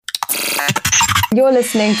You're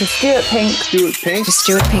listening to Stuart Pink. Stuart Pink.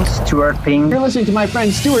 Stuart Pink. Stuart Pink. You're listening to my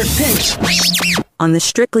friend Stuart Pink. On the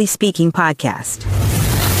Strictly Speaking podcast.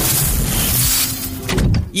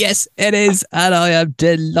 Yes, it is. And I am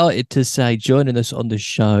delighted to say, joining us on the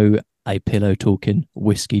show, a pillow-talking,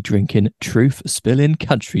 whiskey-drinking, truth-spilling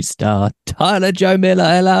country star, Tyler Joe Miller.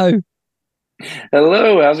 Hello.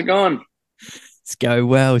 Hello, how's it going? It's going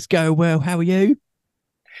well. It's going well. How are you?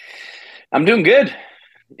 I'm doing good.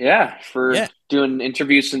 Yeah, doing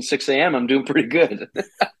interviews since 6 a.m., I'm doing pretty good.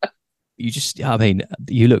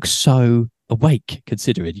 You look so awake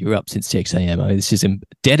considering you were up since 6 a.m. This is in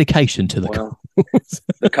dedication to the cause.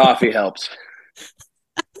 The coffee helps.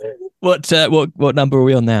 What number are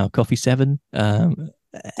we on now? Coffee 7? I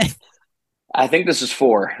think this is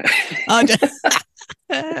 4.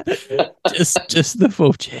 just the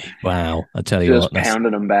 4. Wow, I tell you just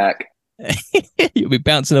pounding them back. You'll be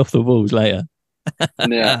bouncing off the walls later.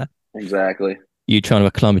 Yeah, exactly. You trying to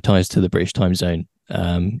acclimatise to the British time zone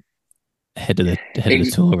ahead of the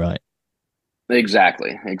tour, right?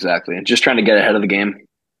 Exactly. And just trying to get ahead of the game.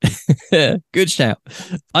 Good shout.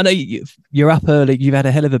 I know you're up early. You've had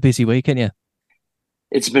a hell of a busy week, haven't you?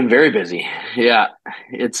 It's been very busy. Yeah,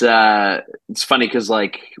 it's funny because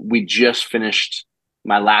we just finished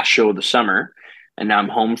my last show of the summer, and now I'm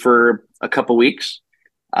home for a couple weeks.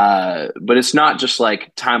 But it's not just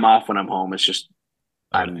like time off when I'm home. It's just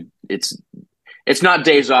it's not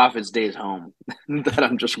days off, it's days home that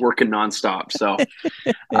I'm just working nonstop. So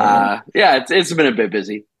it's been a bit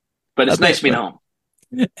busy, but it's nice being home.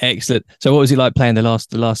 Excellent. So what was it like playing the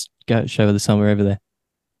last show of the summer over there?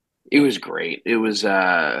 It was great. It was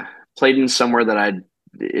played in somewhere that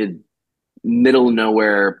middle of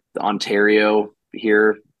nowhere, Ontario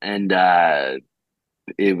here, and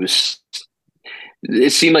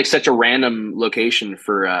it seemed like such a random location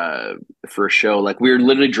for a show. Like, we were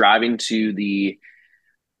literally driving to the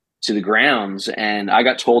grounds, and I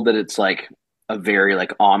got told that it's like a very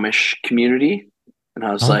Amish community, and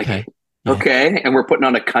I was okay. And we're putting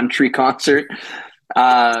on a country concert,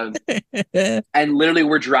 and literally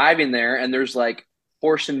we're driving there, and there's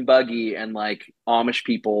horse and buggy and Amish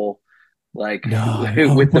people with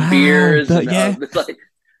the beers.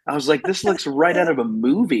 I was like, this looks right out of a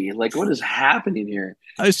movie. What is happening here?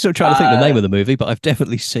 I was still trying to think the name of the movie, but I've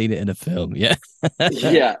definitely seen it in a film. Yeah.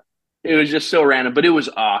 Yeah. It was just so random, but it was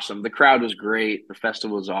awesome. The crowd was great. The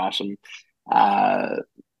festival was awesome.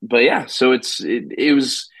 But yeah, so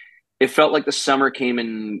it felt like the summer came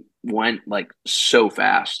and went so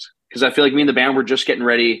fast, because I feel like me and the band were just getting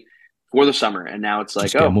ready for the summer, and now it's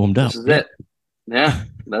getting warmed up. This is it. Yeah.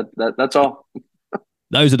 That's all.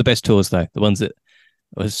 Those are the best tours though. The ones that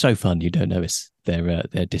it was so fun. You don't notice they're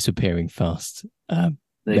disappearing fast.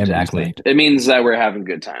 Exactly. It means that we're having a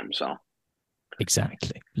good time. So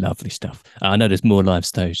exactly, lovely stuff. I know there's more live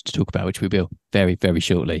stage to talk about, which we will very, very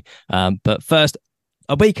shortly. But first,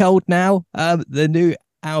 a week old now. The new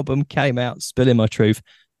album came out, Spillin My Truth.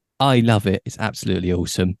 I love it. It's absolutely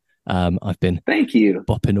awesome. I've been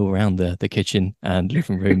bopping all around the kitchen and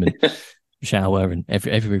living room and shower and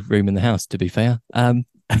every room in the house. To be fair.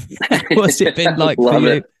 What's it been like for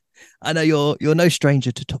you? I know you're no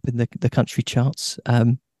stranger to topping the country charts.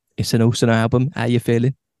 It's an awesome album. How are you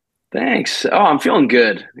feeling? Thanks. Oh, I'm feeling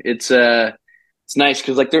good. It's nice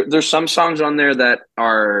because there's some songs on there that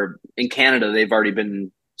are in Canada. They've already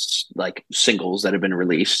been singles that have been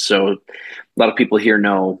released. So a lot of people here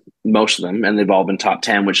know most of them, and they've all been top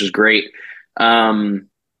 10, which is great. But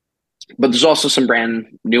there's also some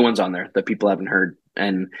brand new ones on there that people haven't heard.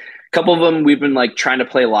 And a couple of them we've been trying to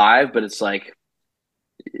play live, but it's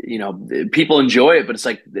people enjoy it, but it's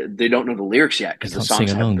they don't know the lyrics yet because the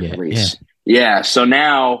songs haven't been released. Yeah. So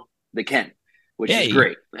now they can, which is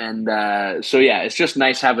great. And it's just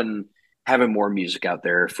nice having more music out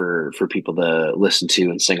there for people to listen to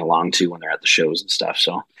and sing along to when they're at the shows and stuff.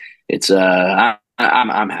 So it's I'm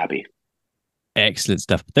happy. Excellent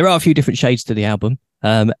stuff. There are a few different shades to the album.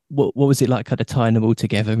 What was it like kind of tying them all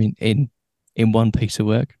together in one piece of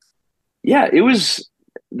work? Yeah, it was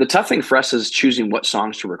the tough thing for us is choosing what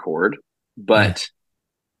songs to record, but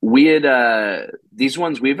we had these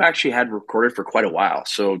ones we've actually had recorded for quite a while.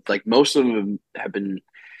 So most of them have been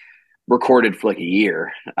recorded for a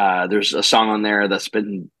year. There's a song on there that's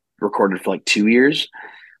been recorded for 2 years.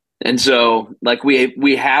 And so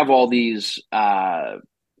we have all these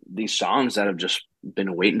songs that have just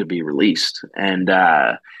been waiting to be released. And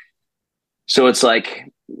so it's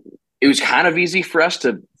it was kind of easy for us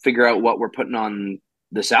to figure out what we're putting on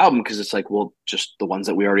this album, because it's just the ones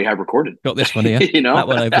that we already have recorded. Got this one here, that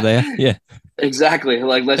one over there. Yeah, exactly.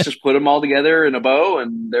 Let's just put them all together in a bow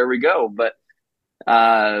and there we go. But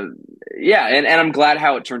yeah, and I'm glad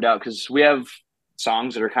how it turned out, because we have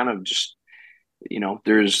songs that are kind of just,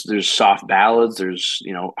 there's soft ballads, there's,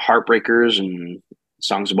 heartbreakers, and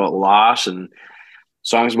songs about loss, and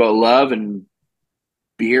songs about love, and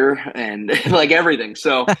beer, and like everything.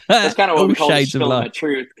 So that's kind of what All we call it, shades of Spilling My life.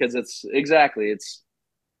 Truth, because it's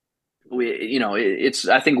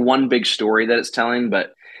I think one big story that it's telling,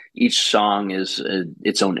 but each song is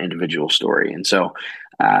its own individual story. And so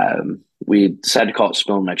we decided to call it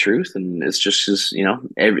Spilling My Truth, and it's just as,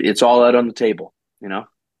 it's all out on the table, and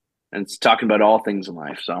it's talking about all things in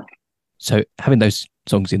life. So having those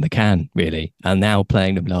songs in the can, really, and now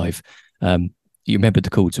playing them live, you remember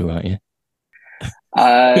the chords, all right? Yeah.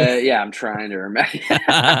 Yeah, I'm trying to remember.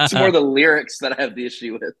 It's more the lyrics that I have the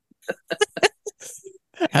issue with.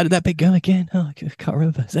 How did that bit go again? Oh, I can't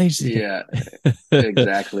remember. It's ages ago. Yeah,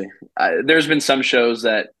 exactly. There's been some shows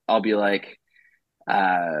that I'll be like,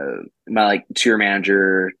 my like tour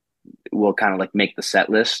manager will kind of like make the set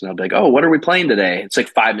list, and I'll be like, oh, what are we playing today? It's like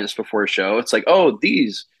 5 minutes before a show. It's like, oh,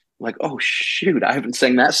 these. I'm like, oh shoot, I haven't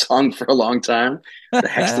sang that song for a long time. The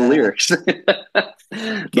heck's the lyrics? But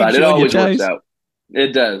Keeps it you on your always works toes. out.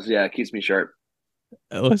 It does. Yeah, it keeps me sharp.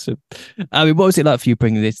 Awesome. I mean, what was it like for you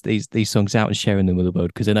bringing these songs out and sharing them with the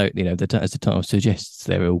world? Because I know, as the title suggests,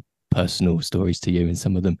 they're all personal stories to you, and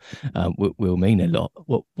some of them will mean a lot.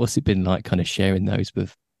 What's it been like, kind of sharing those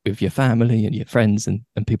with your family and your friends and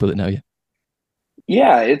people that know you?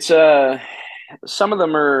 Yeah, it's some of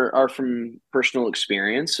them are from personal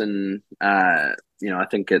experience, and I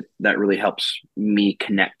think that really helps me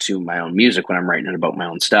connect to my own music when I'm writing it about my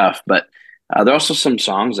own stuff. But there are also some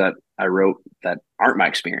songs that I wrote that aren't my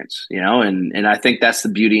experience, and I think that's the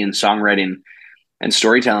beauty in songwriting and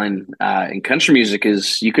storytelling in country music,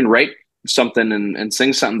 is you can write something and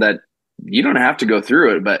sing something that you don't have to go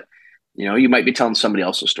through it, but you might be telling somebody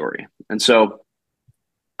else's story. And so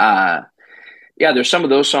yeah, there's some of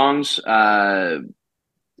those songs, and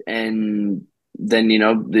then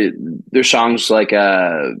there's songs like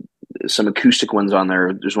some acoustic ones on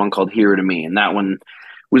there. There's one called "Hero to Me," and that one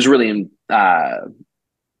was really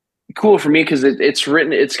cool for me, because it's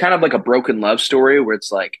written. It's kind of like a broken love story, where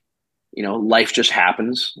it's like, life just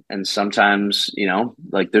happens, and sometimes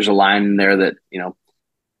like there's a line in there that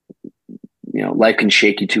life can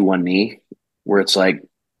shake you to one knee, where it's like,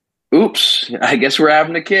 oops, I guess we're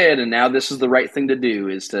having a kid, and now this is the right thing to do,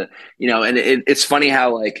 is to, and it's funny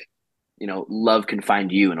how, like, love can find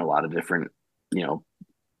you in a lot of different,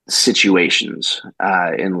 situations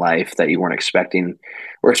in life that you weren't expecting,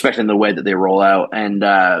 or expecting the way that they roll out. And,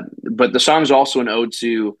 but the song's also an ode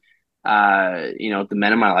to, the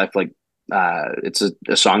men in my life. Like, it's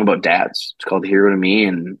a song about dads. It's called Hero to Me.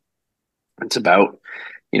 And it's about,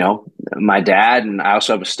 my dad, and I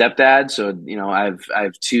also have a stepdad. So, I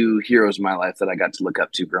have two heroes in my life that I got to look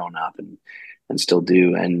up to growing up, and still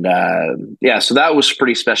do. And yeah, so that was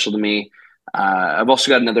pretty special to me. I've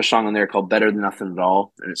also got another song on there called Better Than Nothing at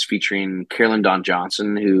All, and it's featuring Carolyn Dawn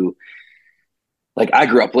Johnson, who, like, I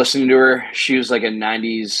grew up listening to her. She was like a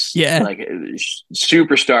 90s, Yeah. like,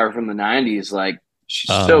 superstar from the 90s. Like, she's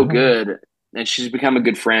so good, and she's become a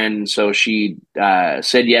good friend. So she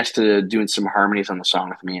said yes to doing some harmonies on the song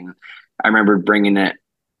with me. And I remember bringing it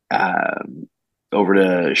over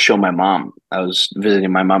to show my mom. I was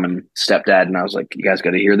visiting my mom and stepdad, and I was like, you guys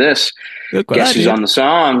got to hear this. Look what Guess I who's did. on the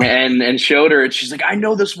song? And showed her, and she's like, I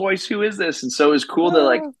know this voice. Who is this? And so it was cool to,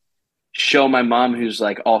 like, show my mom, who's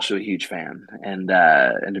like also a huge fan, and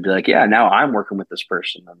to be like, yeah, now I'm working with this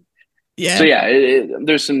person. And so Yeah. yeah,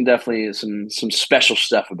 there's definitely some special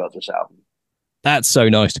stuff about this album. That's so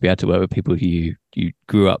nice to be able to work with people who you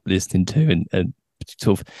grew up listening to, and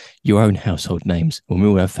sort of your own household names. When we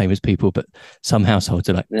all have famous people, but some households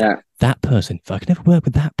are like, Yeah, that person, if I can never work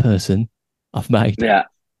with that person, I've made. yeah,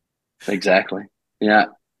 exactly. Yeah,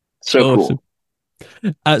 so Awesome.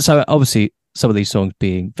 cool. So obviously, some of these songs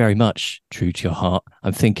being very much true to your heart,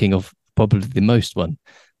 I'm thinking of probably the most one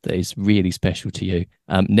that is really special to you.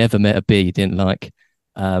 Never Met a Bee you didn't like.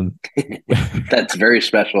 That's very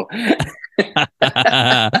special. With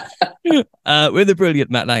the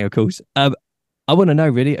brilliant Matt Lang, of course. I want to know,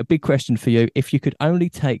 really, a big question for you. If you could only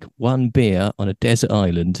take one beer on a desert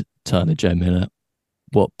island, Tyler Joe Miller,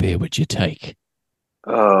 what beer would you take?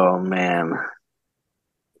 Oh man,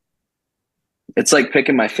 it's like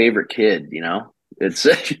picking my favorite kid. It's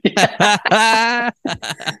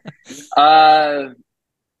oh,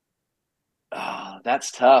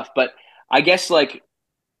 that's tough. But I guess, like,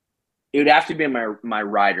 It would have to be my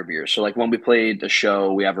rider beer. So like when we played the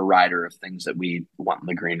show, we have a rider of things that we want in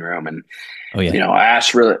the green room. And, Oh yeah. I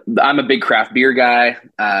asked for, I'm a big craft beer guy.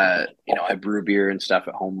 I brew beer and stuff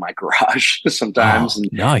at home in my garage sometimes. Oh, And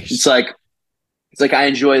nice. it's like I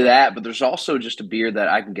enjoy that, but there's also just a beer that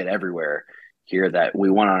I can get everywhere here that we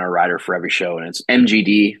want on a rider for every show. And it's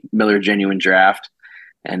MGD, Miller Genuine Draft.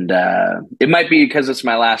 And it might be because it's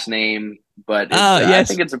my last name, but I Yes.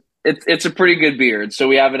 think it's a pretty good beer, and so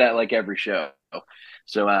we have it at like every show.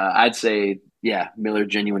 So I'd say, yeah, Miller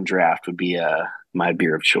Genuine Draft would be my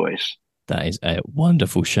beer of choice. That is a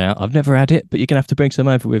wonderful shout. I've never had it, but you're gonna have to bring some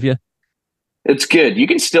over with you. It's good. You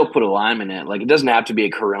can still put a lime in it. Like it doesn't have to be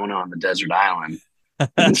a Corona on the desert island. You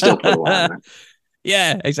can still put a lime in it.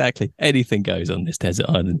 Yeah, exactly. Anything goes on this desert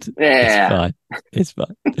island. It's Yeah. fine. It's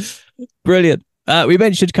fine. Brilliant. We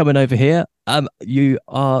mentioned coming over here. You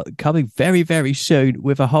are coming very, very soon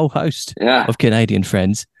with a whole host Yeah. of Canadian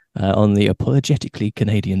friends on the Apologetically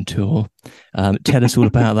Canadian tour. Tell us all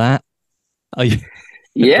about that. Are you? Great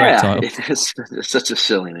Yeah. title. It's such a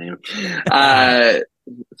silly name.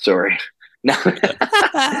 Sorry. No.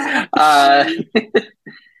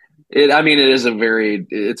 It is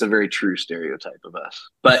it's a very true stereotype of us.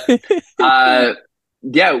 But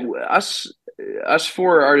yeah, us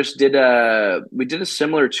four artists did a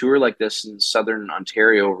similar tour like this in Southern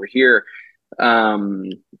Ontario over here um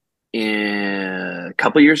in a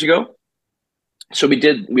couple years ago. So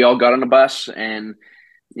we all got on a bus and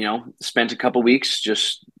spent a couple weeks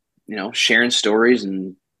just sharing stories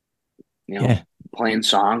and Yeah. playing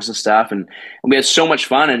songs and stuff. And we had so much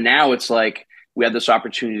fun. And now it's like we had this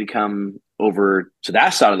opportunity to come over to that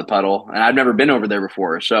side of the puddle. And I've never been over there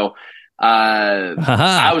before. So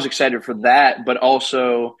I was excited for that, but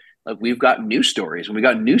also like we've got new stories and we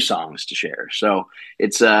got new songs to share. So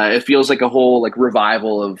it feels like a whole like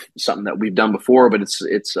revival of something that we've done before, but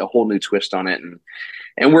it's a whole new twist on it.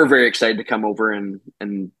 And we're very excited to come over and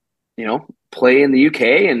play in the UK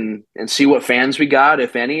and see what fans we got,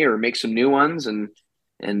 if any, or make some new ones. And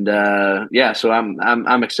yeah, so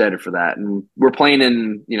I'm excited for that. And we're playing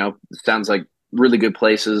in, sounds like really good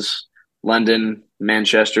places: London,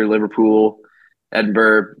 Manchester, Liverpool,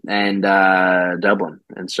 Edinburgh, and Dublin.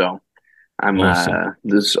 And so Awesome.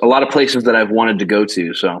 there's a lot of places that I've wanted to go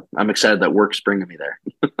to. So I'm excited that work's bringing me there.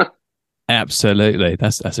 Absolutely.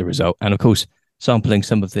 That's a result. And of course, sampling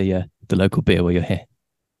some of the local beer while you're here.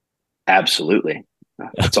 Absolutely.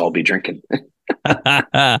 Let's all be drinking.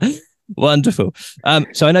 Wonderful.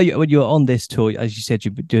 So I know when you're on this tour, as you said,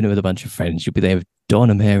 you've been doing it with a bunch of friends. You'll be there with Don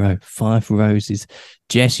Amero, Five Roses,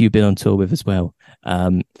 Jess, you've been on tour with as well.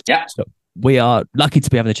 Yeah. So we are lucky to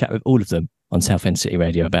be having a chat with all of them on Southend City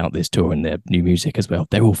Radio about this tour and their new music as well.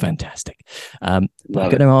 They're all fantastic. I'm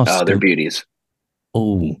going to ask they're beauties.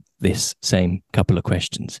 all this same couple of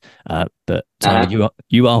questions. But Tyler,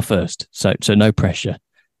 you are first, so no pressure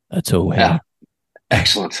at all here. Yeah.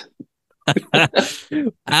 Excellent.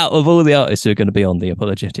 Out of all the artists who are going to be on the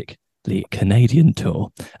Apologetically Canadian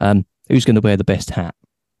tour, who's going to wear the best hat?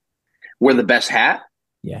 We're the best hat?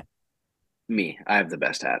 Yeah. Me. I have the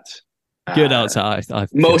best hats. Good answer.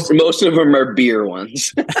 Most of them are beer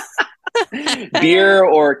ones. Beer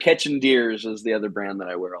or Catching Deers is the other brand that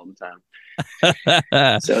I wear all the time.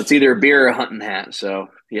 So it's either a beer or a hunting hat. So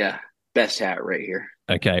yeah, best hat right here.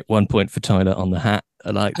 Okay, 1 point for Tyler on the hat.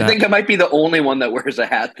 I like that. I think I might be the only one that wears a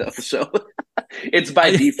hat though, so it's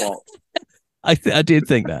by default. I did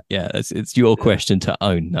think that. Yeah, it's your question to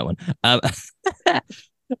own that one. Out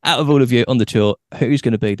of all of you on the tour, who's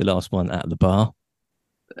going to be the last one at the bar?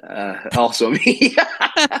 Also me.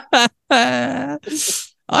 I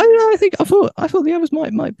thought the others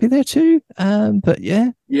might be there too. But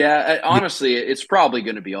yeah. Yeah, honestly, it's probably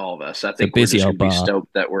going to be all of us. I think we're just going to be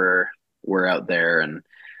stoked that we're out there, and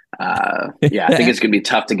yeah, I think it's going to be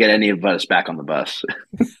tough to get any of us back on the bus.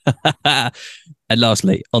 And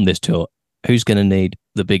lastly, on this tour, who's going to need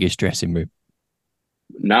the biggest dressing room?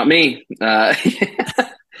 Not me. I'm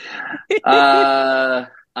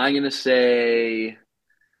going to say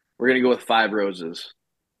we're going to go with Five Roses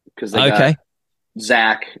because they got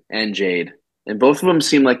Zach and Jade, and both of them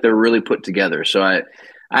seem like they're really put together. So I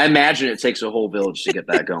imagine it takes a whole village to get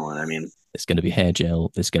that going. I mean, it's going to be hair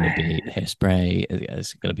gel. There's going to be hairspray.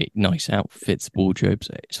 There's going to be nice outfits, wardrobes.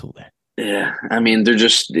 It's all there. Yeah. I mean, they're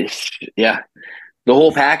just, yeah. The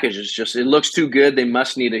whole package is just, it looks too good. They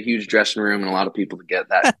must need a huge dressing room and a lot of people to get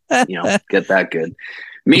that, get that good.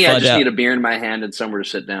 Me, I just need a beer in my hand and somewhere to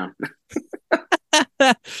sit down.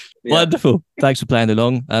 Yeah. Wonderful. Thanks for playing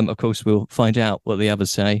along. Of course, we'll find out what the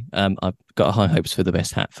others say. I've got high hopes for the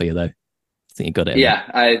best hat for you, though. I think you got it. Yeah,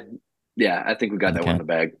 I think we got that one in the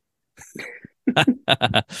bag.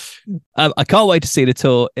 I can't wait to see the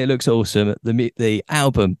tour. It looks awesome. The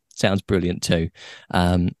album sounds brilliant too.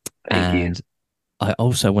 Thank you. I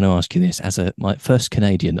also want to ask you this as my first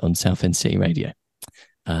Canadian on Southend City Radio.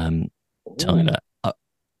 Tyler, I'm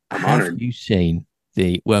have honored. you seen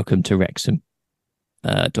the Welcome to Wrexham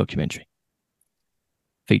documentary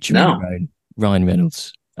featuring No. Ryan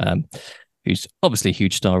Reynolds, who's obviously a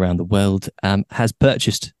huge star around the world, has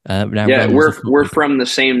purchased. Now Yeah, runs the we're football. from the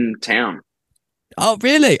same town. Oh,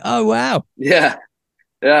 really? Oh, wow. Yeah,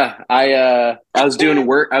 yeah. I was doing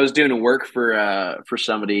work for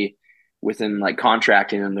somebody within like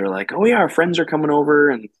contracting, and they're like, "Oh yeah, our friends are coming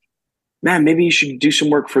over, and man, maybe you should do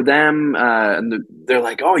some work for them." And they're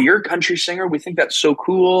like, "Oh, you're a country singer? We think that's so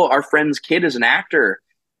cool. Our friend's kid is an actor."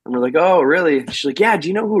 And we're like, "Oh, really?" She's like, "Yeah. Do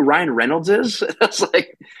you know who Ryan Reynolds is?" I was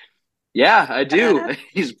like, "Yeah, I do.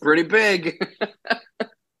 He's pretty big."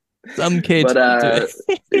 Some kid. But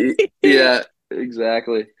yeah,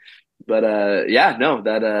 exactly. But yeah, no,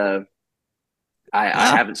 that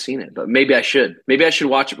I haven't seen it, but maybe I should. Maybe I should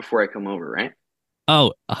watch it before I come over, right?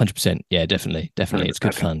 Oh, 100%. Yeah, definitely. It's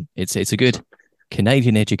good Okay. fun. It's a good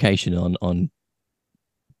Canadian education on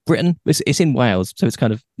Britain. It's in Wales, so it's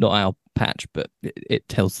kind of not our patch, but it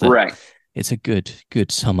tells that Right. it's a good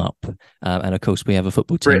sum up. And of course, we have a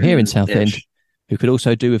football team here in Britain-ish. Southend who could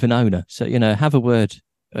also do with an owner. So, have a word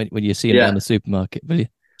when you see him Yeah. down the supermarket, will you?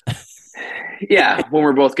 Yeah, when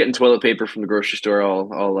we're both getting toilet paper from the grocery store,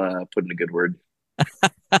 I'll put in a good word.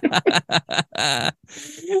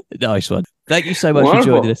 Nice one. Thank you so much for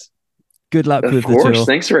Wonderful. joining us. Good luck Of with the course. tour.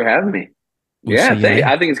 Thanks for having me. We'll Yeah, see you there.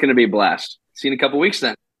 I think it's going to be a blast. See you in a couple weeks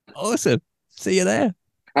then. Awesome. See you there.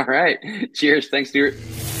 All right. Cheers. Thanks, Stuart.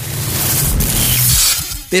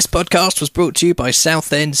 This podcast was brought to you by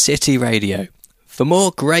Southend City Radio. For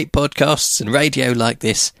more great podcasts and radio like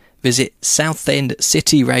this, visit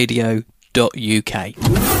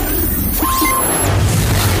southendcityradio.uk.